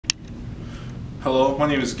Hello, my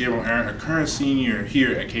name is Gabriel, Arrant, a current senior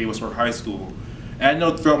here at Westbrook High School. And I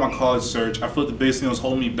know throughout my college search, I feel like the biggest thing that was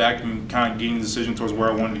holding me back from kind of getting the decision towards where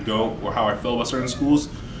I wanted to go or how I felt about certain schools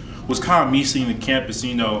was kind of me seeing the campus.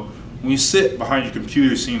 You know, when you sit behind your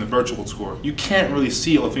computer seeing the virtual tour, you can't really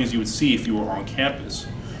see all the things you would see if you were on campus.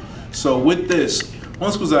 So with this, one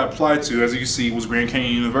of the schools I applied to, as you can see, was Grand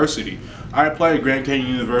Canyon University. I applied to Grand Canyon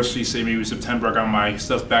University, say maybe September. I got my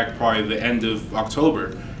stuff back probably the end of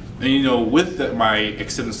October. And you know, with my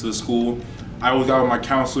acceptance to the school, I was out with my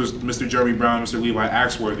counselors, Mr. Jeremy Brown and Mr. Levi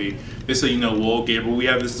Axworthy. They said, you know, well, Gabriel, we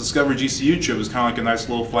have this Discover GCU trip. It's kind of like a nice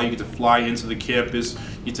little flight. You get to fly into the campus.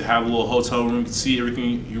 You get to have a little hotel room. You can see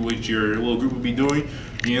everything which your little group will be doing.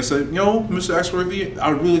 And I said, you know, Mr. Axworthy,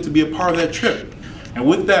 I would really like to be a part of that trip. And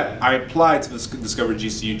with that, I applied to this Discover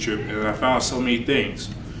GCU trip, and I found so many things.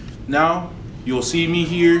 Now, you'll see me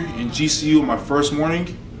here in GCU on my first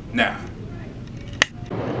morning now.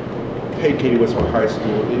 Hey, Westbrook High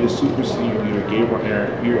School, it is Super Senior Leader Gabriel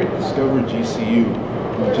Arrant here at Discover GCU.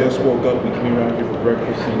 We just woke up, we came around here for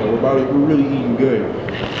breakfast, you know, we're really eating good.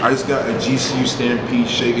 I just got a GCU Stampede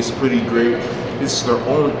shake, it's pretty great. It's their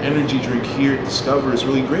own energy drink here at Discover, it's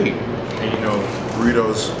really great. And you know,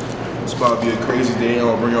 burritos, it's about to be a crazy day and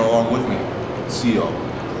I'll bring y'all along with me. See y'all.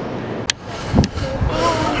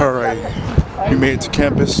 Alright, we made it to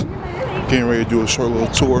campus, getting ready to do a short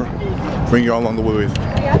little tour. Bring y'all along the way with me.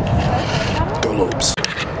 Go Lopes.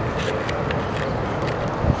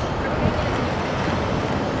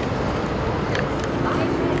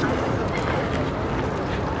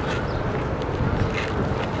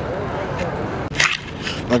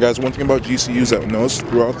 Now guys, one thing about GCUs I've noticed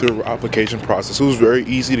throughout their application process, it was very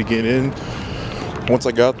easy to get in. Once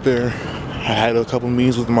I got there, I had a couple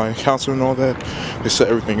meetings with my counselor and all that. They set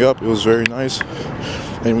everything up, it was very nice.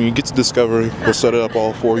 And when you get to Discover, we'll set it up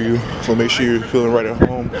all for you. So make sure you're feeling right at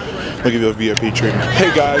home. They'll give you a VIP treatment.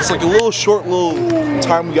 Hey guys, like a little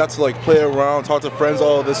time we got to like play around, talk to friends,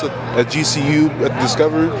 all of this at GCU, at the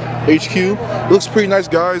Discover HQ. It looks pretty nice,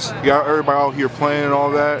 guys. You got everybody out here playing and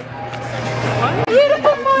all that.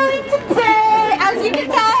 Beautiful morning today. As you can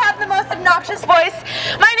tell, I have the most obnoxious voice.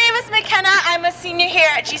 My name is McKenna. I'm a senior here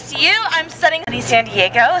at GCU. I'm studying in San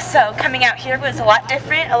Diego, so coming out here was a lot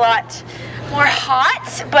different, a lot more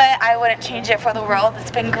hot, but I wouldn't change it for the world.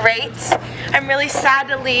 It's been great. I'm really sad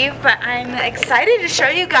to leave, but I'm excited to show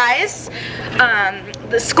you guys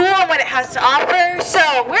the school and what it has to offer. So,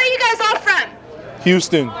 where are you guys all from?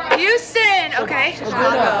 Houston. Houston, okay.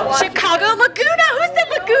 Chicago, Laguna. Who said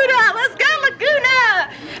Laguna? Let's go, Laguna.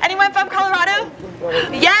 Anyone from Colorado?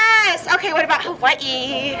 Yes. Okay, what about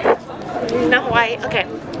Hawaii? No Hawaii. Okay.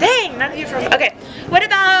 Dang, none of you from. Okay. What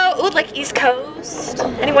about like East Coast?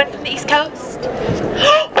 Anyone from the East Coast?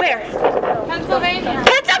 Where? Pennsylvania.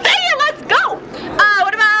 Pennsylvania. Let's go.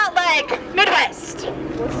 What about like Midwest?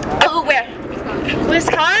 Oh, where?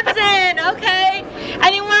 Wisconsin. Okay.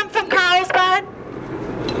 Anyone from Carlsbad?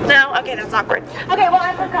 No? Okay, that's awkward. Okay, well,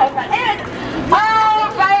 I'm from Carlsbad. And,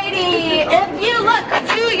 alrighty, if you look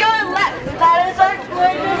to your left, that is our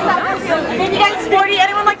gorgeous soccer field. Are you guys sporty?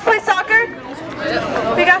 Anyone like to play soccer?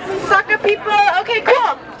 We got some soccer people. Okay,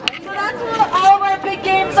 cool. So that's what all of our big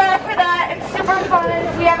games are for that. It's super fun.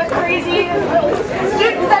 We have a crazy little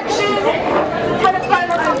student section. It's kind of fun.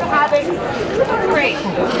 We're also having. Great.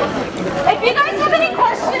 If you guys have any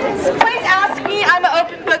questions, please ask me. I'm an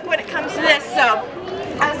open book when it comes to this, so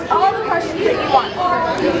ask all the questions that you want.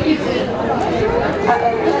 Alrighty.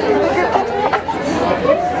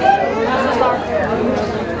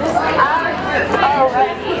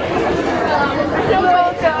 So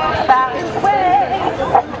we'll go that way.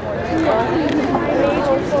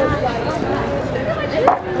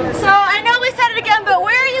 So I know we said it again, but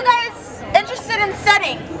where are you guys interested in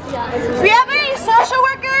studying? Do we have any social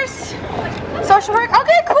workers? Social work?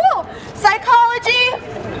 Okay, cool. Psychology?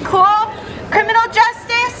 Cool. Criminal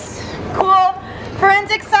justice? Cool.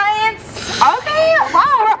 Forensic science? Okay,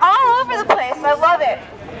 wow, we're all over the place. I love it.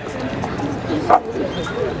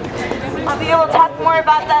 I'll be able to talk more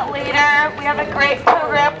about that later. We have a great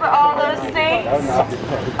program for all those things.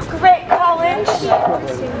 Great college.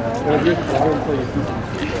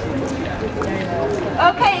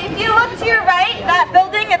 Okay, if you look to your right, that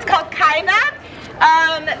building, it's called KaiVab.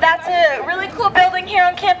 That's a really cool building here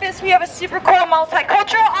on campus. We have a super cool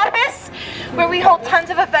multicultural office where we hold tons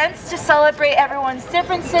of events to celebrate everyone's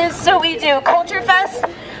differences. So we do Culture Fest,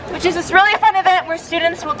 which is this really fun event where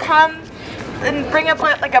students will come and bring up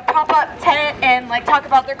like a pop-up tent and like talk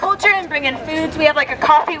about their culture and bring in foods. We have like a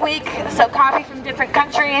coffee week, so coffee from different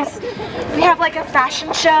countries. We have like a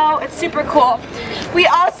fashion show. It's super cool. We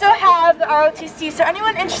also have the ROTC. So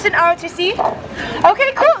anyone interested in ROTC?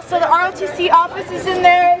 Okay, cool. So the ROTC office is in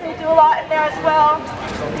there. They do a lot in there as well.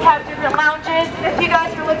 They have different lounges. If you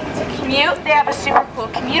guys are looking to commute, they have a super cool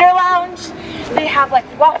commuter lounge. They have like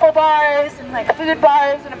waffle bars and like food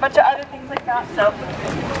bars and a bunch of other things like that. So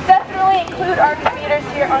definitely include our commuters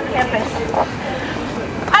here on campus.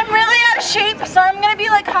 I'm really out of shape, so I'm gonna be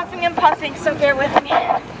like huffing and puffing, so bear with me.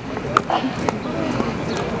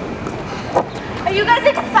 Are you guys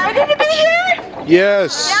excited to be here?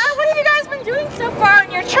 Yes. Yeah, what have you guys been doing so far on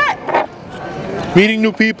your trip? Meeting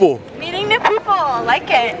new people. Meeting new people, like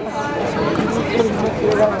it.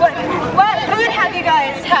 What food have you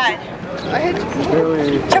guys had? I had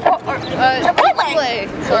Chipotle.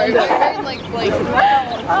 Sorry, my brain like blank.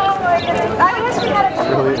 Oh my goodness, I wish we had a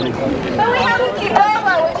Chipotle. But we have a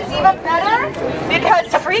Gabriel, which is even better because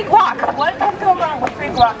free guac. What can go wrong with free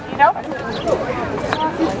guac, you know?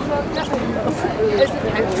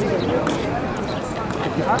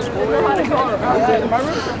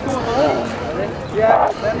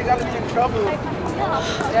 Yeah, then they got me in trouble.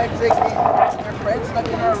 Yeah, because their friends stuck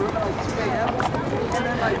in our room at 2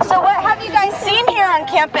 a.m. So what have you guys seen here on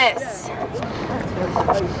campus?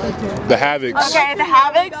 The Havocs. Okay, the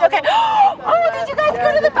Havocs. Okay. Oh, did you guys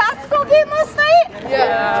go to the basketball game last night?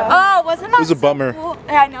 Yeah. Oh, wasn't that? It was a bummer. Cool?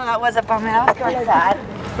 Yeah, I know that was a bummer. That was kind of sad.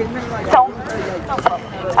 Don't.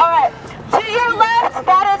 All right. To your left,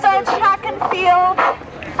 that is our track and field.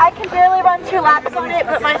 I can barely run 2 laps on it,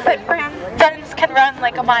 but my friends can run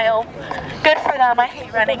like a mile. Good for them. I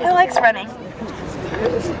hate running. Who likes running?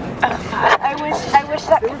 Oh God, I wish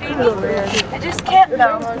that could be me. I just can't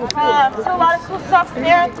though. So a lot of cool stuff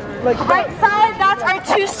there. Right side, that's our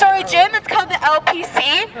 2-story gym. It's called the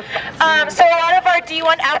LPC. So a lot of our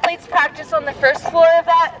D1 athletes practice on the first floor of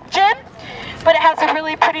that gym. But it has a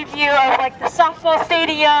really pretty view of like the softball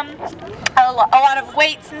stadium, a lot of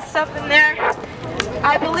weights and stuff in there.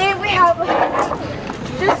 I believe we have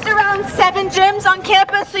just around 7 gyms on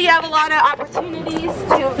campus, so you have a lot of opportunities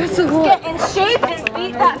to get in shape and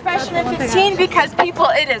beat that freshman 15 because people,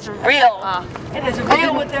 it is real. It is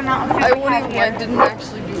real with the amount of people I didn't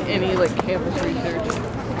actually do any like campus research.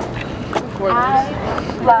 I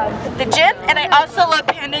love the gym, and I also love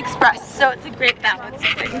Panda Express, so it's a great balance of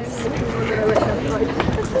things.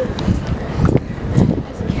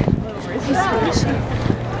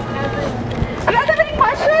 You guys have any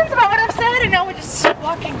questions about what I've said? Or no, we're just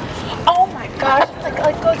walking. Oh my gosh, it's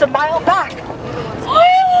like it goes a mile back.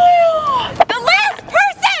 Oh, the last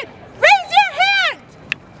person, raise your hand.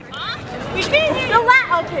 We can't hear you.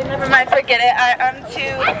 Okay, never mind, forget it. I'm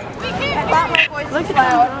too. I thought my voice was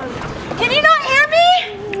loud. Can you not hear me?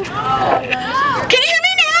 Can you hear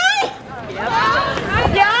me now?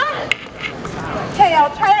 Yeah? Okay,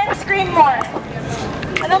 I'll try and scream more.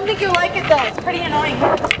 I don't think you'll like it though, it's pretty annoying.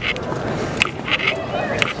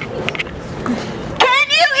 Can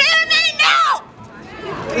you hear me now?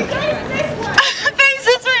 Face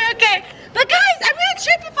this way, okay. But guys, I'm gonna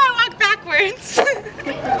trip if I walk backwards.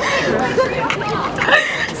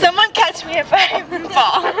 Someone catch me if I even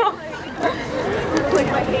fall.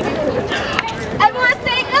 Everyone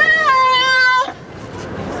say ooh!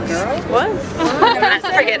 What?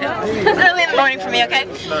 Forget it. It's early in the morning for me, okay?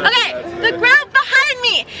 Okay, the group behind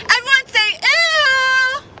me. Everyone say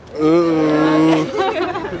ooh! Ooh.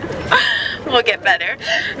 We'll get better.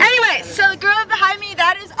 Anyway, so the group behind me,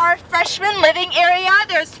 that is our freshman living area.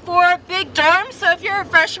 There's 4 big dorms, so if you're a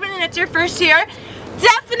freshman and it's your first year,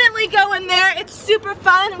 definitely go in there. It's super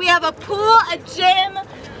fun. We have a pool, a gym,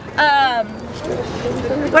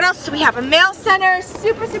 what else do we have? A mail center,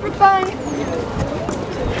 super fun.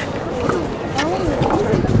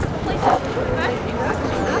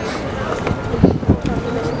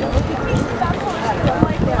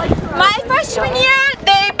 My freshman year,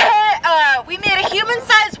 we made a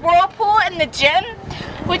human-sized whirlpool in the gym,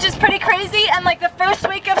 which is pretty crazy. And like the first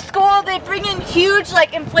week of school, they bring in huge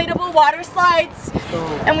like inflatable water slides,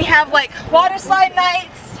 and we have like water slide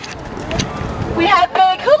nights. We have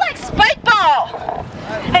big. Who likes spike ball?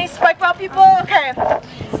 Any spike ball people? Okay.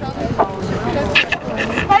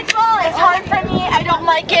 Spike ball is hard for me. I don't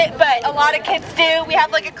like it, but a lot of kids do. We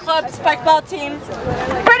have like a club spike ball team.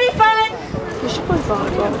 Pretty fun. We should play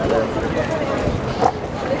volleyball.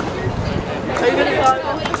 Are you gonna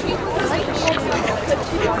volleyball?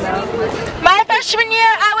 My freshman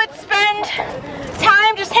year, I would spend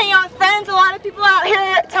time just hanging out with friends. A lot of people out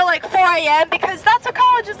here till like 4 a.m. because that's what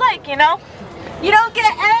college is like, you know? You don't get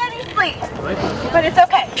any sleep, but it's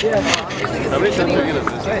okay. How many times are you gonna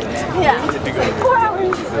visit? Yeah. 4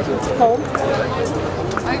 hours. Home.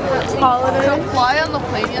 Holiday. So fly on the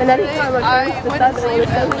plane yesterday. I went to sleep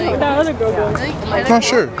at like Not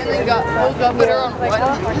sure. and then woke up at around 1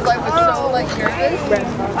 because I was so like nervous.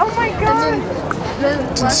 Oh my god.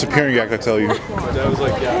 It's a disappearing act, I tell you.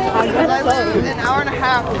 And I live an hour and a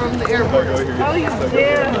half from the airport. Oh, you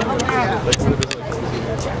do?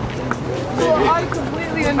 So I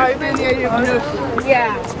completely understand the idea of no sleep.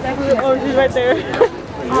 Yeah. Oh, she's right there.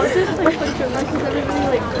 I'll just like put your message everybody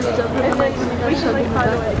like pushed up and like we should like find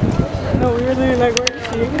a way. No, we were literally like, where is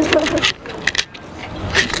she?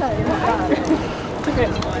 Okay.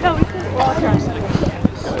 No, we could walk around. So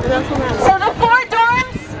the 4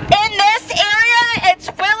 dorms in this area, it's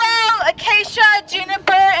Willow, Acacia,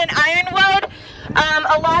 Juniper, and Ironwood.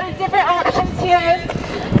 A lot of different options here.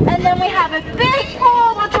 And then we have a big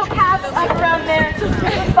pool which will pass up around there. It's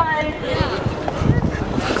really fun.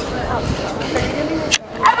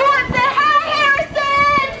 Everyone say hi,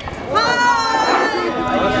 Harrison! Hi!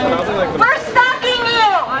 We're stalking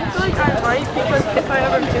you! I feel like I might because if I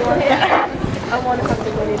ever do want it, I want to have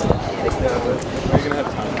to go to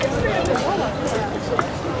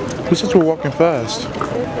Who says we're walking fast?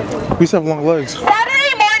 We just have long legs.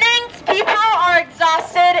 Saturday mornings, people are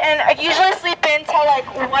exhausted and I usually sleep in till like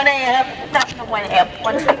 1 a.m. Not 1 a.m.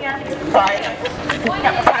 1 p.m. Sorry.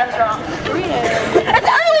 Got my times wrong. 3 a.m. It's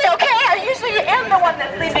early, okay? I usually am the one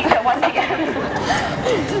that's sleeping till 1 p.m.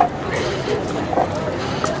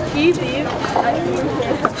 easy.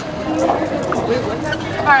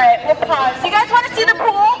 Alright, we'll pause. You guys want to see the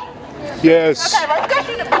pool? Yes. Okay, let's go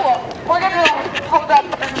see the pool. We're gonna hold up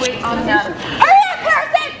and wait on them. Hurry up,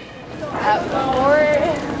 Harrison!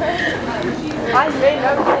 I may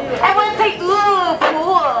never see it. Everyone say, ooh,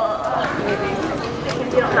 pool.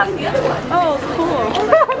 You don't have the other one. Oh, cool.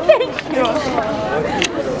 Thank you.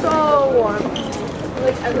 So warm.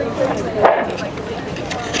 Like everything.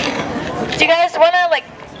 Do you guys want to like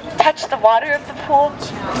touch the water of the pool?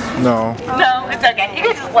 No. No, it's okay. You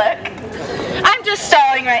can just look. I'm just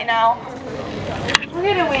stalling right now. We're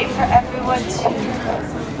gonna wait for everyone to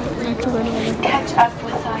catch up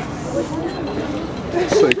with us.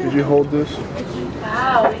 Say, could you hold this?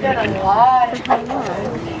 Wow, we got a lot of people.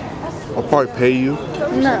 I'll probably pay you.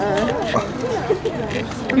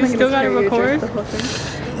 You still gotta record?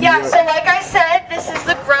 Yeah, so like I said, this is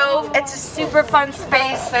the Grove. It's a super fun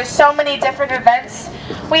space. There's so many different events.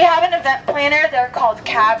 We have an event planner. They're called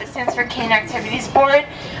CAB. It stands for Cane Activities Board.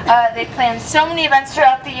 They plan so many events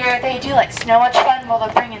throughout the year. They do like Snow Much Fun. Well,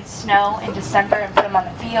 they'll bring in snow in December and put them on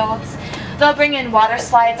the fields. They'll bring in water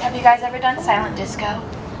slides. Have you guys ever done silent disco?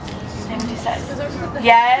 Anybody said?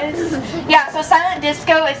 Yes. Yeah, so silent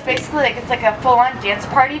disco is basically like, it's like a full-on dance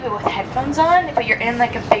party but with headphones on, but you're in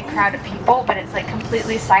like a big crowd of people, but it's like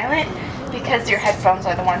completely silent because your headphones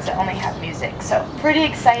are the ones that only have music. So pretty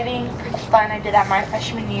exciting, pretty fun. I did that my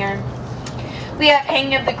freshman year. We have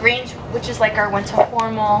Hanging of the Grange, which is like our winter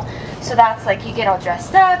formal. So that's like you get all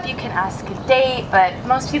dressed up, you can ask a date, but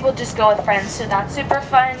most people just go with friends, so that's super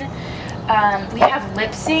fun. We have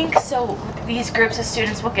lip sync, so these groups of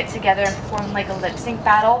students will get together and perform like a lip sync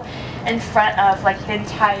battle in front of like the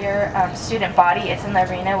entire student body. It's in the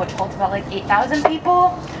arena, which holds about like 8,000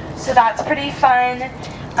 people, so that's pretty fun.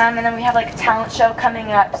 And then we have like a talent show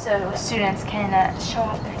coming up, so students can show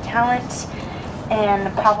off their talent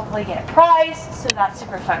and probably get a prize, so that's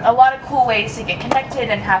super fun. A lot of cool ways to get connected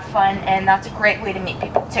and have fun, and that's a great way to meet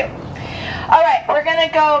people too. Alright, we're gonna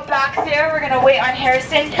go back there. We're gonna wait on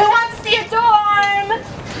Harrison. Who wants to see a dorm?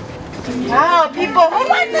 Wow, people, who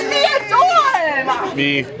wants to see a dorm?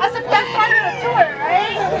 Me. That's the best part of the tour,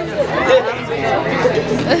 right?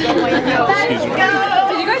 Let's go.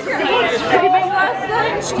 Did you guys hear streaming last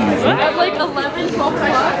night? At like 11, 12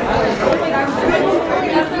 o'clock?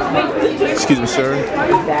 Excuse me, sir.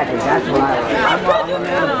 Exactly, that's what I'm a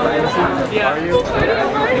man of friends. Are you?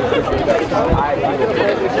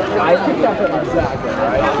 I think that's what I'm saying,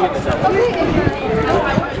 right?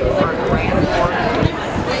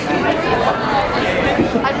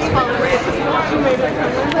 I just followed it.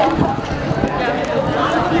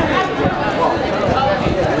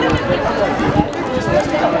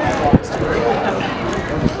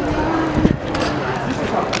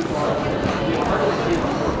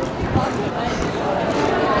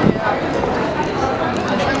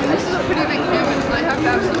 This is a pretty big campus, and I have to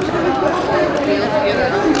have some sort of to be able to get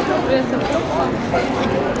it.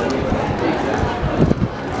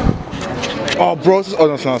 Oh, bro, this is, oh,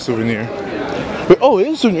 no, it's not a souvenir. Wait, oh, it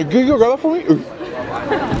is a souvenir. Can you go grab that for me?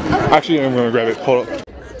 Actually, I'm gonna grab it. Hold up.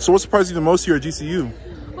 So what surprised you the most here at GCU?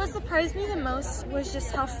 What surprised surprised me the most was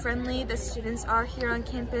just how friendly the students are here on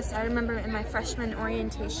campus. I remember in my freshman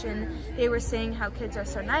orientation, they were saying how kids are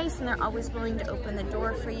so nice and they're always willing to open the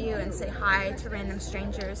door for you and say hi to random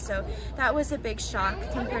strangers. So that was a big shock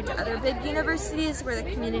compared to other big universities where the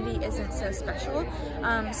community isn't so special.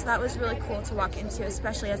 So that was really cool to walk into,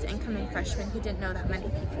 especially as an incoming freshman who didn't know that many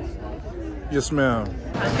people. Yes, ma'am.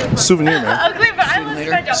 Souvenir, man. Ugly, but I was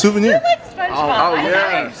SpongeBob. Souvenir. I like SpongeBob. Oh, I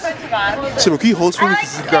yeah. like SpongeBob. So, can you hold for me? I like to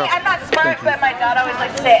say I'm not smart, but my dad always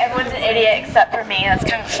likes to say everyone's an idiot except for me. That's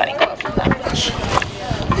kind of a funny quote from them.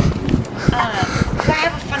 I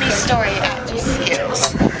have a funny story at GCU.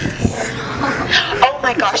 Oh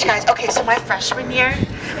my gosh, guys. Okay, so my freshman year,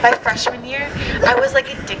 I was like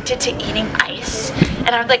addicted to eating ice, and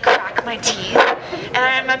I would like crack my teeth. And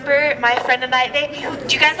I remember my friend and I, do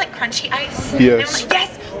you guys like crunchy ice? Yes. And I'm like,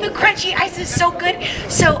 yes, the crunchy ice is so good.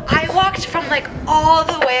 So I walked from like all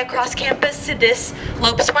the way across campus to this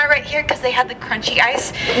Lopes bar right here because they had the crunchy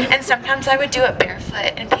ice. And sometimes I would do it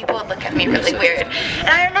barefoot and people would look at me really weird. And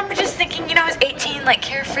I remember just thinking, you know, I was 18, like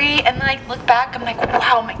carefree, and then I look back, I'm like,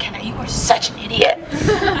 wow, McKenna, you are such an idiot.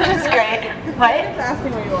 That's great. What? Just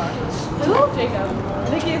asking where you are. Who? Jacob. I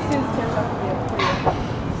think he assumes Kim's up for you.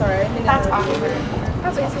 Sorry, I think That's awkward.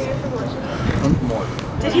 That's okay. You're from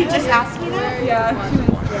Washington. Did he just ask me that? Yeah, 2 minutes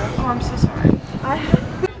ago. Oh, I'm so sorry.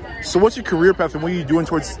 So, what's your career path and what are you doing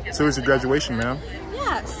towards the graduation, ma'am?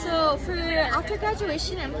 Yeah, so after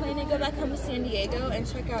graduation, I'm planning to go back home to San Diego and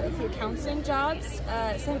check out a few counseling jobs.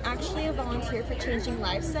 So I'm actually a volunteer for Changing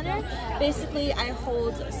Lives Center. Basically, I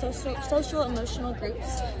hold social emotional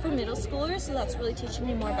groups for middle schoolers, so that's really teaching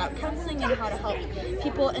me more about counseling and how to help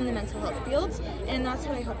people in the mental health field, and that's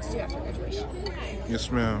what I hope to do after graduation.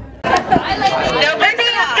 Yes, ma'am. Nobody is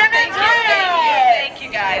gonna do it! Thank you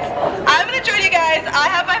guys. I'm gonna join you guys. I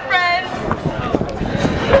have my friends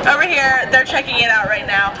over here. They're checking it out right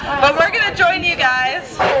now. But we're gonna join you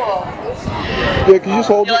guys. Cool. Yeah, can you just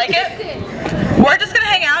hold You like it? We're just gonna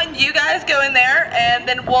hang out and you guys go in there and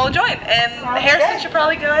then we'll join. And Harrison should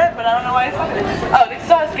probably do it, but I don't know why he's not doing it. Oh, this is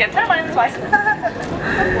all his kids. Never mind, it's fine.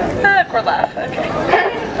 Poor laugh. Okay.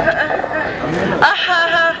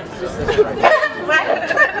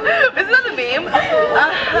 Isn't that the meme?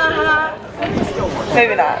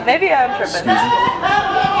 Maybe not. Maybe I'm tripping.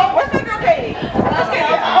 Where's my girl Katie?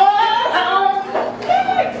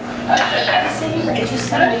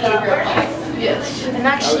 Yes. I'm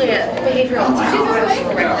actually a behavioral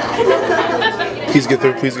technologist. Please get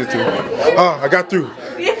through, please get through. Ah, I got through.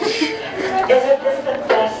 Isn't this the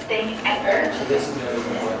best thing ever?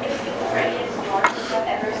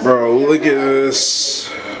 Bro, look at this.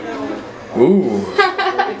 Ooh.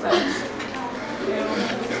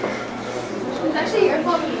 Actually, your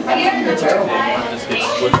fault.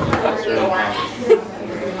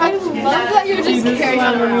 I love that you're just carrying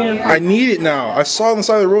on. I need it now. I saw it on the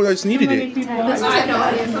side of the road, I just needed it.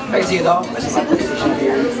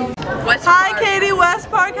 Hi, Katie, West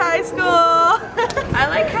Park High School. I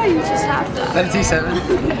like how you just have that. 97.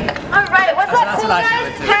 Alright, what's up, That's what I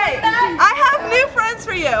should do. Hey, I have new friends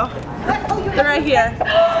for you. They're right here.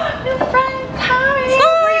 New friends, hi!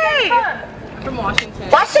 Where are you guys From Washington. from?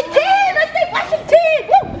 Washington! Let's say Washington!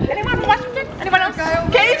 Woo! Anyone from Washington? Anyone else?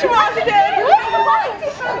 Katie's from Washington. Woo! Washington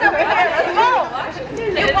friends over here. Let's go!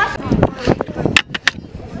 New Washington.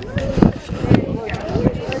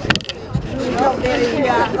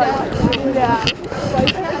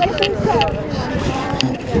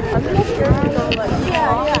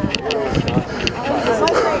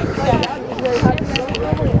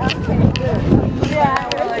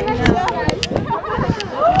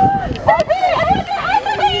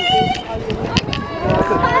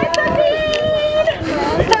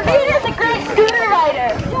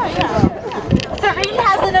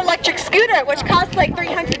 Which costs like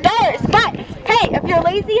 $300, but hey, if you're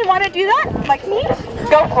lazy and want to do that, like me,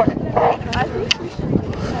 go for it.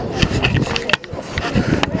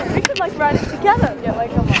 We could like ride it together. Yeah,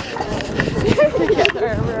 like come on.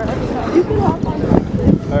 Together. You can hop on.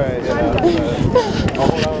 Alright,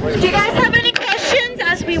 Do you guys have any questions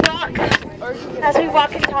as we walk? As we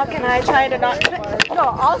walk and talk, and I try to not. No,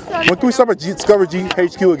 I'll send. when can we stop at Discover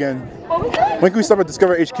HQ again? What was that? When can we stop at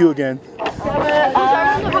Discover HQ again? Probably at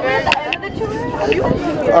the end of the tour.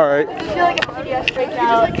 Alright. I feel like a PDF straight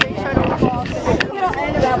out. It'll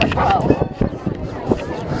end around like 12.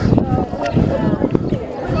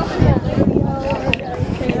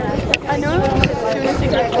 I know as soon as you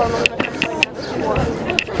get one,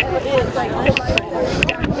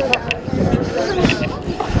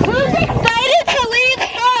 Who's excited to leave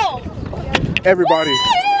home? Everybody.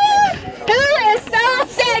 Who is so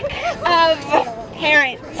sick of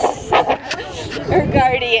parents? or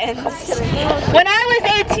guardians. When I was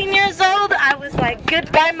 18 years old, I was like,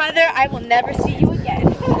 goodbye mother, I will never see you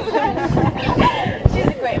again. She's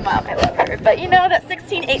a great mom, I love her. But you know that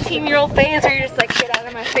 16, 18-year-old phase where you're just like, get out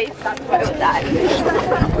of my face, that's why I was that.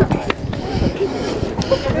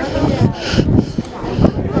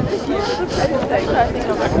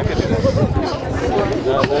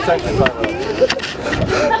 That's actually fun.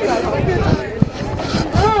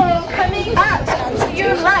 Oh, coming up to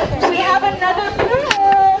your left, we have another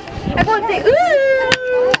pool. Everyone say, ooh!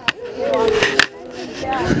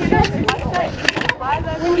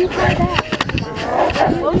 You guys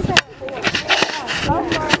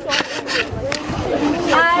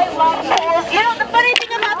I love pools. You know, the funny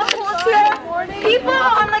thing about the pools here, people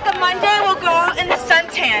on like a Monday will go out in the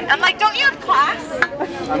suntan. I'm like, don't you have class?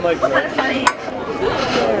 I'm like, That's kind of funny.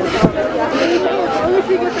 Only if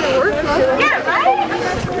you get their work done. Yeah, right?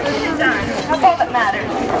 It's done. That's all that matters.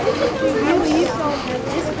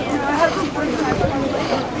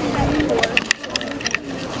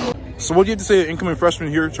 So what do you have to say to incoming freshmen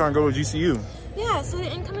here trying to go to GCU? Yeah, so the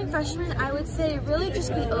incoming freshmen, I would say really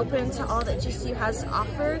just be open to all that GCU has to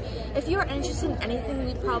offer. If you are interested in anything,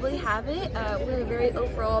 we probably have it. We're a very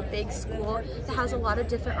overall big school that has a lot of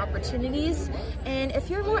different opportunities. And if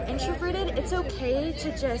you're more introverted, it's okay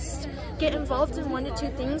to just get involved in 1 to 2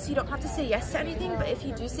 things. You don't have to say yes to anything, but if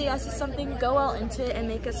you do say yes to something, go out into it and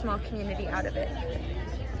make a small community out of it.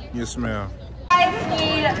 Yes, ma'am. You guys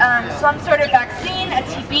need some sort of vaccine, a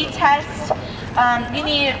TB test. You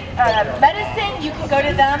need medicine. You can go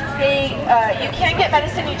to them. You can get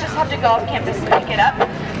medicine. You just have to go off campus and pick it up.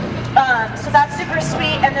 So that's super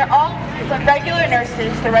sweet. And they're all the regular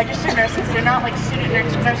nurses. They're registered nurses. They're not like student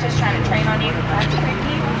nurses trying to train on you. That's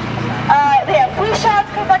creepy. They have flu shots,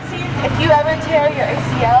 COVID vaccines. If you ever tear your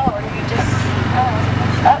ACL or you just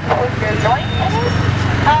up with your joint,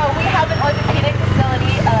 we have an orthopedic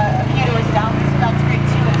facility a few doors down, so that's great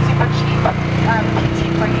too. It's super cheap. PT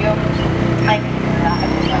for you. I can do that.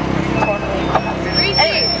 Totally.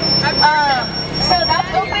 Anyway, so that's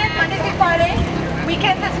open Monday through Friday.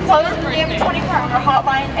 Weekends it's closed. We have a 24-hour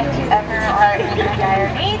hotline if you ever are in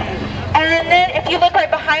dire need. And then if you look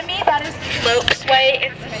right behind me, that is Slopes Way.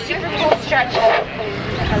 It's a super cool stretch of food.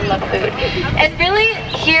 I love food. And really,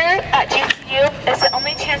 here at GCU is the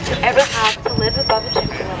only chance you ever have to live above a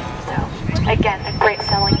Chick-fil-A. So, again, a great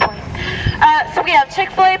selling point. So we have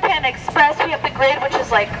Chick-fil-A, Panda Express. We have The Grid, which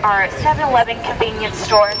is like our 7-Eleven convenience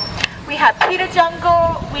store. We have Pita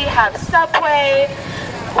Jungle. We have Subway.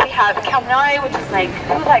 We have Calamari, which is like,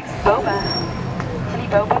 who likes boba? Any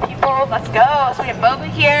boba people? Let's go. So we have boba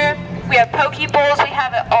here. We have poke bowls. We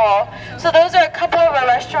have it all. So those are a couple of our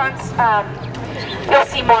restaurants. You'll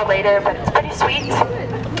see more later, but it's pretty sweet.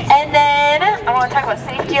 And then I want to talk about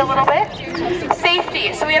safety a little bit.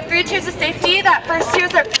 Safety. So we have 3 tiers of safety. That first tier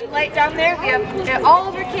is our blue light down there. We have it all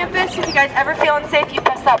over campus. If you guys ever feel unsafe, you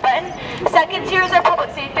press that button. Second tier is our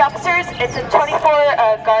public safety officers. It's a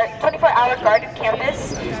 24-hour guarded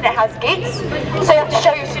campus that has gates. So you have to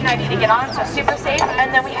show your student ID to get on, so super safe.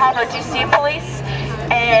 And then we have our GCU police.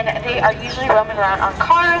 And they are usually roaming around on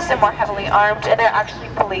cars and more heavily armed, and they're actually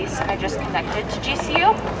police. I just connected to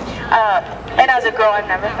GCU. And as a girl, I've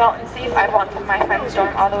never felt unsafe. I've walked from my friend's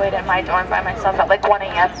dorm all the way to my dorm by myself at like 1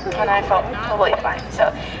 a.m. and I felt totally fine.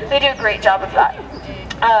 So they do a great job of that.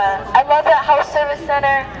 I love that house service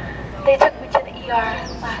center. They took me to the ER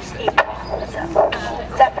last April, so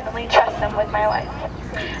definitely trust them with my life.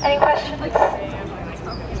 Any questions?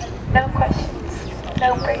 No questions?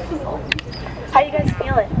 No breaks? How you guys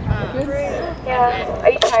feeling? Yeah.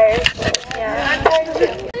 Are you tired? Yeah. I'm tired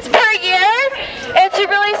too. Per year, it's a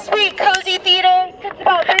really sweet, cozy theater. It's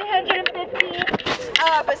about 350.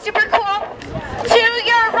 But super cool. To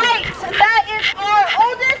your right, that is our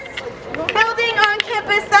oldest building on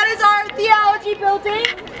campus. That is our theology building.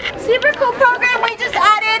 Super cool program we just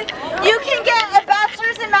added. You can get a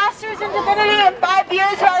bachelor's and master's in divinity in 5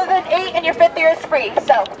 years rather than 8, and your 5th year is free.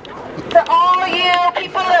 So, for all you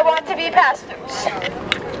people that want to be pastors.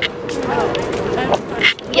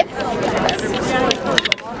 Yes.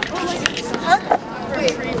 Huh?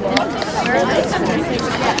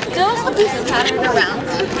 Those will be scattered around.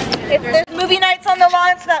 If there's movie nights on the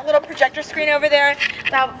lawn, so that little projector screen over there,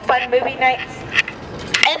 that fun movie nights.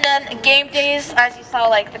 And then game days, as you saw,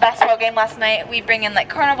 like the basketball game last night, we bring in like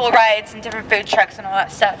carnival rides and different food trucks and all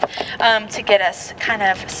that stuff to get us kind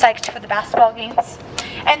of psyched for the basketball games.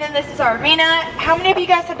 And then this is our arena. How many of you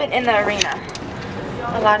guys have been in the arena?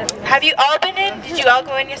 A lot of you. Have you all been in? Did you all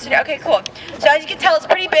go in yesterday? Okay, cool. So as you can tell, it's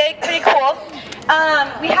pretty big, pretty cool.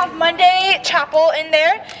 We have Monday chapel in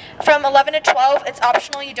there from 11 to 12. It's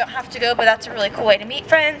optional, you don't have to go, but that's a really cool way to meet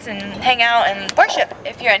friends and hang out and worship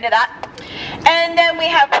if you're into that. And then we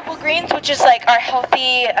have Purple Greens, which is like our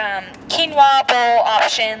healthy quinoa bowl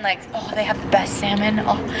option. Like, oh, they have the best salmon.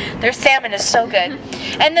 Oh, their salmon is so good.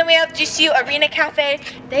 And then we have GCU Arena Cafe.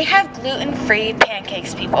 They have gluten-free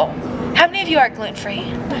pancakes, people. How many of you are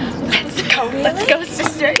gluten-free? Let's go, let's go,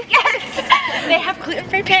 sister. Yes! They have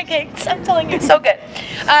gluten-free pancakes. I'm telling you, it's so good.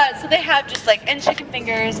 So they have just like, and chicken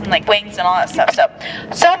fingers and like wings and all that stuff.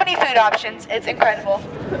 So many food options. It's incredible.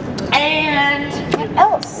 And what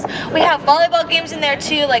else? We have volleyball games in there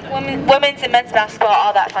too, like women's and men's basketball,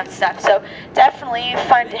 all that fun stuff. So definitely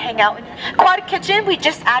fun to hang out in. Quad Kitchen, we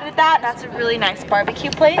just added that. That's a really nice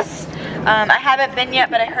barbecue place. I haven't been yet,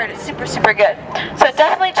 but I heard it's super, super good. So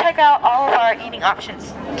definitely check out all of our eating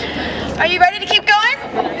options. Are you ready to keep going?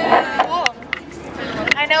 Yeah. Cool.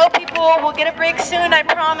 I know people will get a break soon, I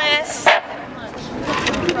promise.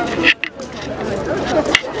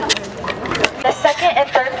 The second and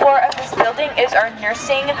third floor of this building is our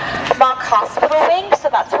nursing mock hospital wing. So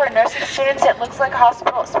that's for nursing students. It looks like a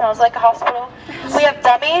hospital. It smells like a hospital. We have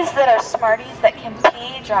dummies that are smarties that can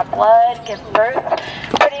pee, draw blood, give birth.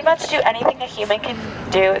 Pretty much do anything a human can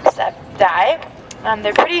do except die.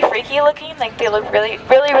 They're pretty freaky looking. Like they look really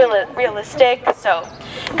realistic. So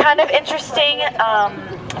kind of interesting,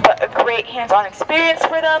 but a great hands-on experience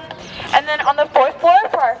for them. And then on the fourth floor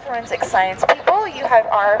for our forensic science people, you have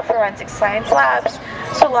our forensic science labs.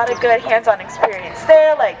 So a lot of good hands-on experience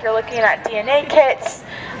there. Like you're looking at DNA kits,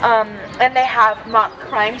 and they have mock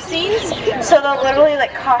crime scenes. So they'll literally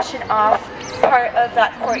like caution off part of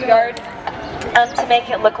that courtyard to make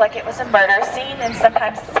it look like it was a murder scene, and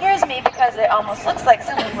sometimes it scares me because it almost looks like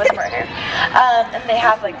someone was murdered. And they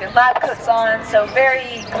have like their lab coats on, so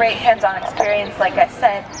very great hands-on experience, like I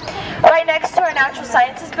said. Right next to our natural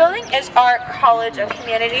sciences building is our College of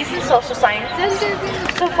Humanities and Social Sciences.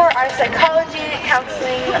 So for our psychology,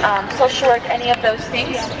 counseling, social work, any of those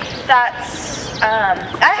things, that's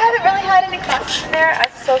I haven't really had any classes in there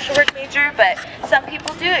as a social work major, but some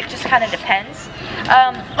people do. It just kind of depends.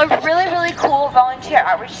 A really cool volunteer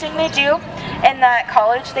outreach thing they do in that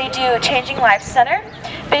college, they do Changing Lives Center.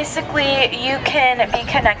 Basically, you can be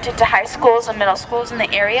connected to high schools and middle schools in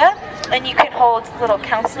the area, and you can hold little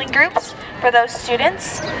counseling groups for those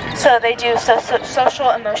students. So they do social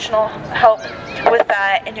emotional help with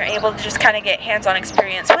that, and you're able to just kind of get hands-on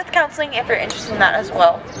experience with counseling if you're interested in that as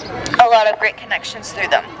well. A lot of great connections through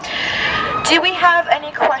them. Do we have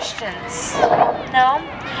any questions? No?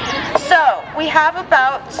 So we have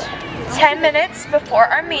about 10 minutes before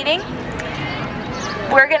our meeting.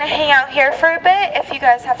 We're going to hang out here for a bit. If you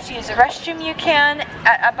guys have to use the restroom, you can.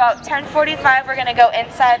 At about 10:45, we're going to go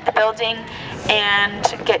inside the building and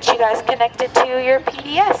get you guys connected to your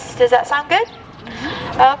PDS. Does that sound good?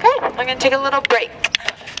 Okay, we're going to take a little break.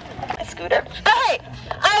 My scooter. But hey,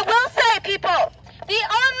 I will say, people, the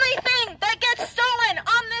only thing that gets stolen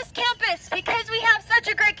on this campus, because we have such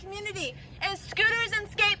a great community, is scooters and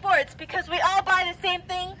skateboards, because we all buy the same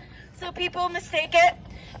thing, so people mistake it.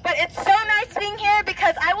 But it's so nice being here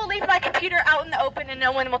because I will leave my computer out in the open and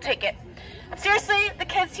no one will take it. Seriously, the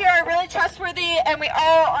kids here are really trustworthy and we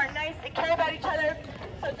all are nice and care about each other,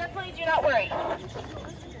 so definitely do not worry.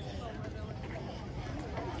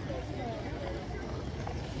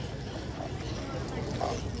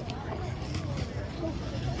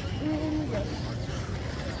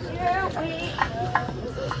 Here we are.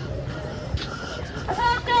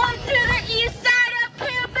 Welcome to the east side of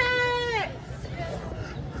campus!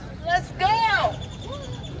 Let's go!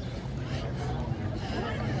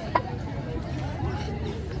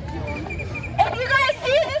 If you guys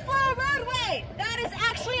see this little roadway, that is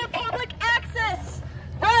actually a public access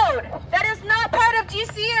road. That is not part of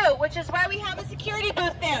GCU, which is why we have a security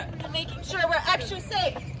booth there, making sure we're extra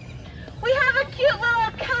safe. We have a cute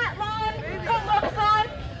little cat lawn that looks on.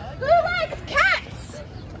 Who likes cats?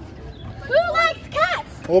 Who likes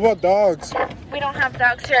cats? What about dogs? We don't have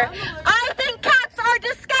dogs here. I think cats are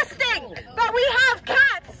disgusting, but we have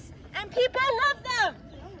cats, and people love them.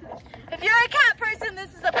 If you're a cat person,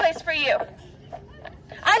 this is a place for you.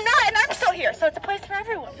 I'm not, and I'm still here, so it's a place for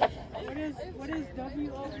everyone. What is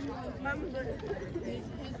W-O?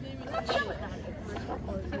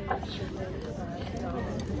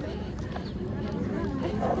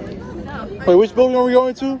 Wait, which building are we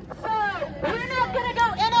going to? We're not gonna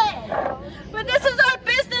go in it, but this is our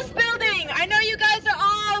business building. I know you guys are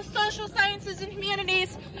all social sciences and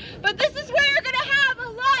humanities, but this is where you're gonna have a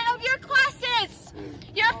lot of your classes.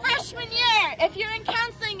 Your freshman year, if you're in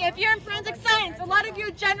counseling, if you're in forensic science, a lot of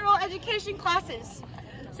your general education classes.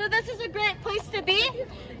 So this is a great place to be.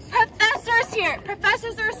 Professors here.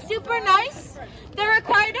 Professors are super nice. They're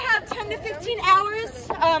required to have 10 to 15 hours,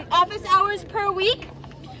 office hours per week.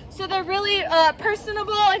 So they're really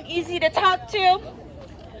personable and easy to talk to.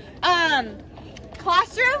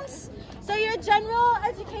 Classrooms. So your general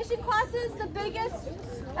education classes, the biggest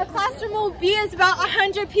a classroom will be is about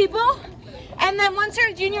 100 people. And then once you're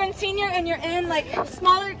a junior and senior and you're in like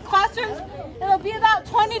smaller classrooms, it'll be about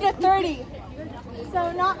 20 to 30.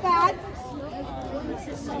 So not bad.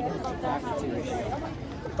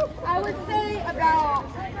 I would say about,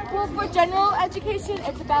 well, for general education,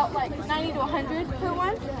 it's about like 90 to 100 per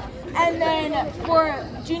one. And then for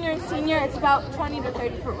junior and senior, it's about 20 to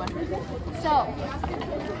 30 per one. So,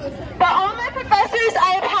 but all my professors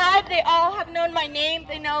I have had, they all have known my name.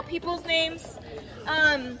 They know people's names.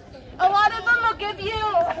 A lot of them will give you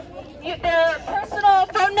their personal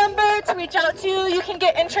phone number to reach out to. You can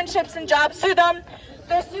get internships and jobs through them.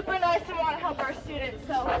 They're super nice and want to help our students,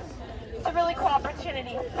 so it's a really cool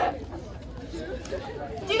opportunity.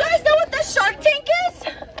 Do you guys know what the Shark Tank is?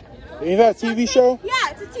 Ain't that a TV show? Yeah,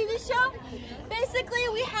 it's a TV show. Basically,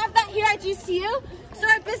 we have that here at GCU. So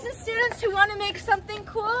our business students who want to make something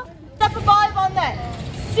cool, step a volleyball net.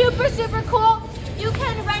 Super, super cool. You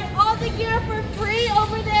can rent all the gear for free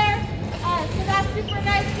over there. So that's super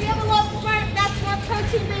nice. We have a Love Smart, that's more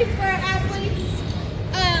protein-based for our athletes.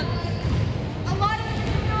 A lot of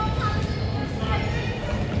intramurals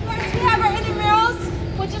we have our intramurals,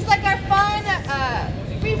 which is like our fun,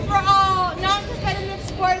 free-for-all, non-competitive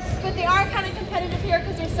sports, but they are kind of competitive here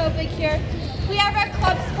because they're so big here. We have our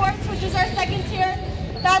club sports, which is our second tier.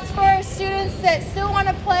 That's for students that still want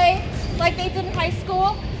to play like they did in high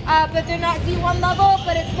school, but they're not D1 level,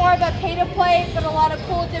 but it's more of a pay-to-play, but a lot of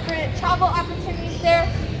cool different travel opportunities there.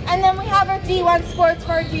 And then we have our D1 sports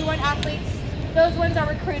for our D1 athletes. Those ones are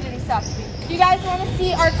recruited and stuff. Do you guys want to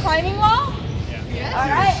see our climbing wall? Yeah. Yes. All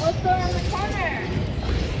right, let's go around the corner.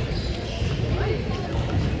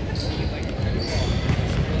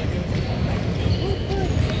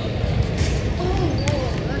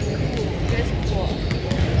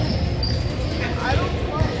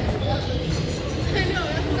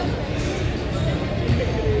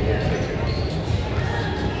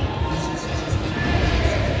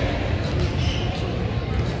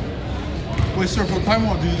 Wait, sir, for the time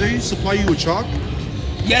wall, do they supply you with chalk?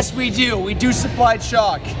 Yes, we do. We do supply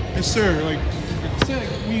chalk. Yes, sir. Like,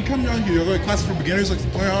 when you come down here, are there like classes for beginners, like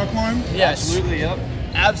learn how to climb? Yes. Absolutely, yep.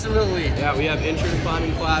 Absolutely. Yeah, we have intro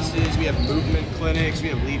climbing classes, we have movement clinics, we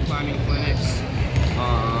have lead climbing clinics.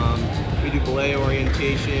 We do belay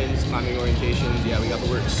orientations, climbing orientations. Yeah, we got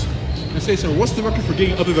the works. I say, sir, what's the record for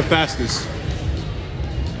getting up to the fastest?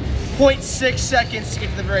 0.6 seconds to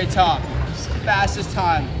get to the very top. Fastest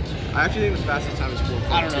time. I actually think the fastest time is 4.2.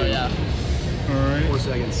 I don't know, yeah. All right. 4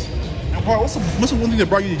 seconds. And what's the one thing that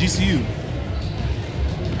brought you to GCU?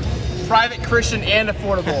 Private, Christian, and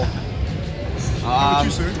affordable. How about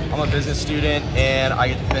you, sir? I'm a business student, and I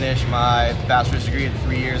get to finish my bachelor's degree in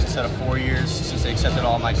 3 years instead of 4 years, since they accepted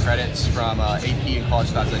all my credits from AP and college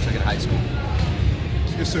classes I took in high school.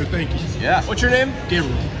 Yes, sir. Thank you. Yeah. What's your name?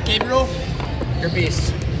 Gabriel. Gabriel? You're a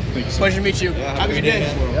beast. Thank you, sir. Pleasure to meet you. Yeah, have a good day.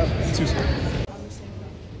 Yep. You too, sir.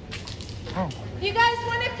 Oh. If you guys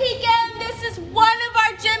want to peek in, this is one of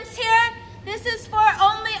our gyms here. This is for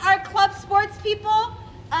only our club sports people.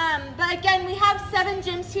 But again, we have 7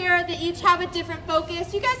 gyms here that each have a different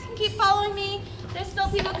focus. You guys can keep following me. There's still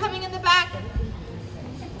people coming in the back.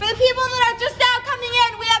 For the people that are just now coming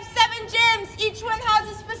in, we have 7 gyms. Each one has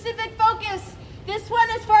a specific focus. This one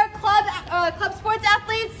is for club sports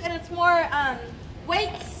athletes, and it's more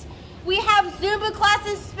weights. We have Zumba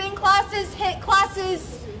classes, spin classes, hit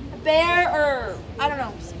classes, bear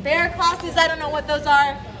classes, I don't know what those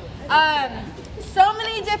are. So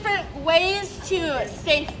many different ways to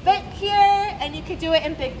stay fit here, and you could do it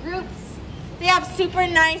in big groups. They have super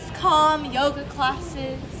nice, calm yoga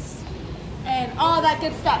classes and all that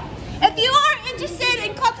good stuff. If you are interested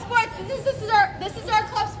in club sports, this is our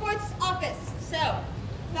club sports office. So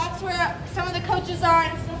that's where some of the coaches are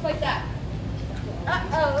and stuff like that.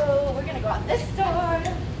 Uh-oh, we're gonna go out this door.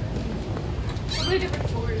 So many different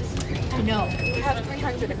floors. I know. We have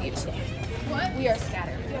 300 of you today. What? We are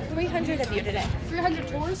scattered. We have 300 of you today. 300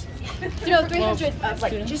 tours? No, 300 of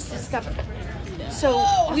like just discovered. So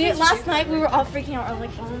last night we were all freaking out. We're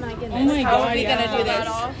like, oh my goodness, Oh my how God, are we gonna do this?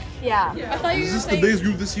 Yeah. I thought you Is were this the saying... biggest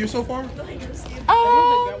group this year so far?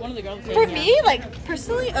 One of the girls For me, like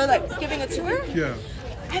personally, or like giving a tour, Yeah.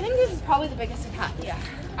 I think this is probably the biggest I've had. Yeah.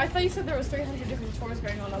 I thought you said there was 300 different tours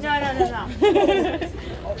going on. No. Yeah,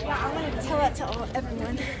 I'm gonna tell that to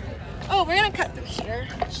everyone. Oh, we're gonna cut through here.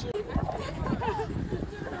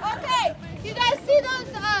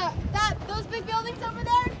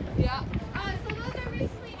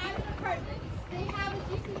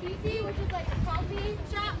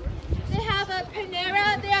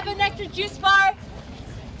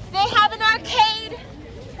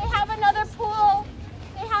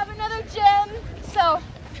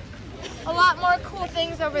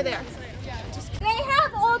 things over there. They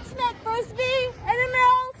have ultimate frisbee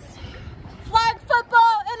intramurals, flag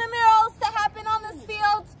football intramurals that happen on this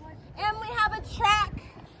field, and we have a track.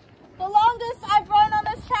 The longest I've run on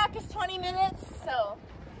this track is 20 minutes, so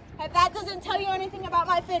if that doesn't tell you anything about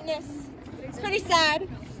my fitness, it's pretty sad.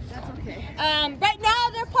 That's okay. Right now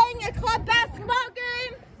they're playing a club basketball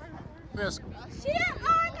game. Yes.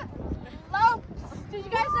 Lopes. Did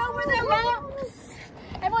you guys know where they're lopes?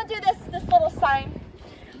 Everyone do this little sign.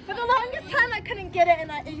 For the longest time I couldn't get it,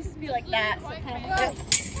 and it used to be like that. So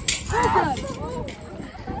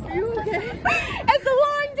are you okay? It's a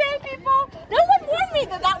long day, people. No one warned me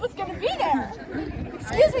that that was going to be there.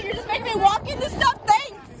 Excuse me, you're just making me walk into stuff.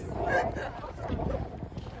 Thanks.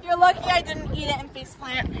 You're lucky I didn't eat it and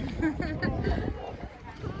faceplant.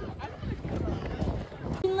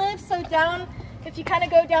 So down, if you kind of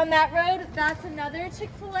go down that road, that's another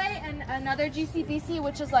Chick-fil-A and another GCBC,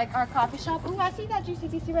 which is like our coffee shop. Ooh, I see that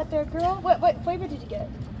GCBC right there, girl. What flavor did you get?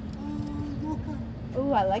 Mocha.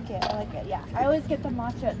 Ooh, I like it. Yeah, I always get the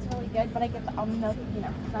matcha. It's really good, but I get the almond milk, you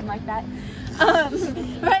know, because I'm like that.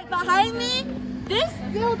 Right behind me, this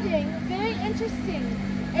building, very interesting.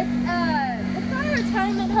 It's not a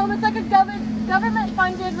retirement home. It's like a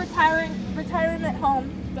government-funded retirement home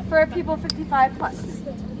for people 55 plus.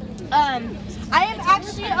 I am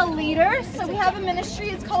actually a leader, so we have a ministry.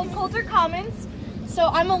 It's called Coulter Commons. So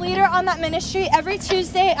I'm a leader on that ministry. Every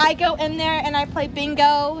Tuesday I go in there and I play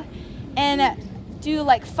bingo and do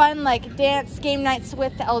like fun like dance game nights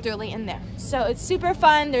with the elderly in there. So it's super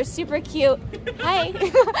fun. They're super cute. Hi.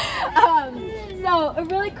 So a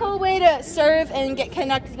really cool way to serve and get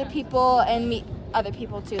connected to people and meet other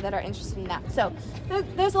people too that are interested in that. So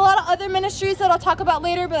there's a lot of other ministries that I'll talk about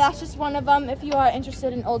later, but that's just one of them if you are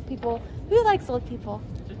interested in old people. Who likes old people?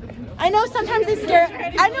 I know sometimes they're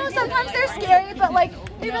scary, but like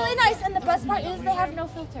they're really nice, and the best part is they have no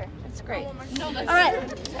filter. It's great. All right,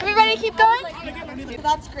 are we ready to keep going?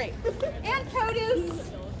 That's great. And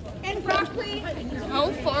produce and broccoli.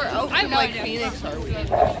 How far out from like Phoenix are we?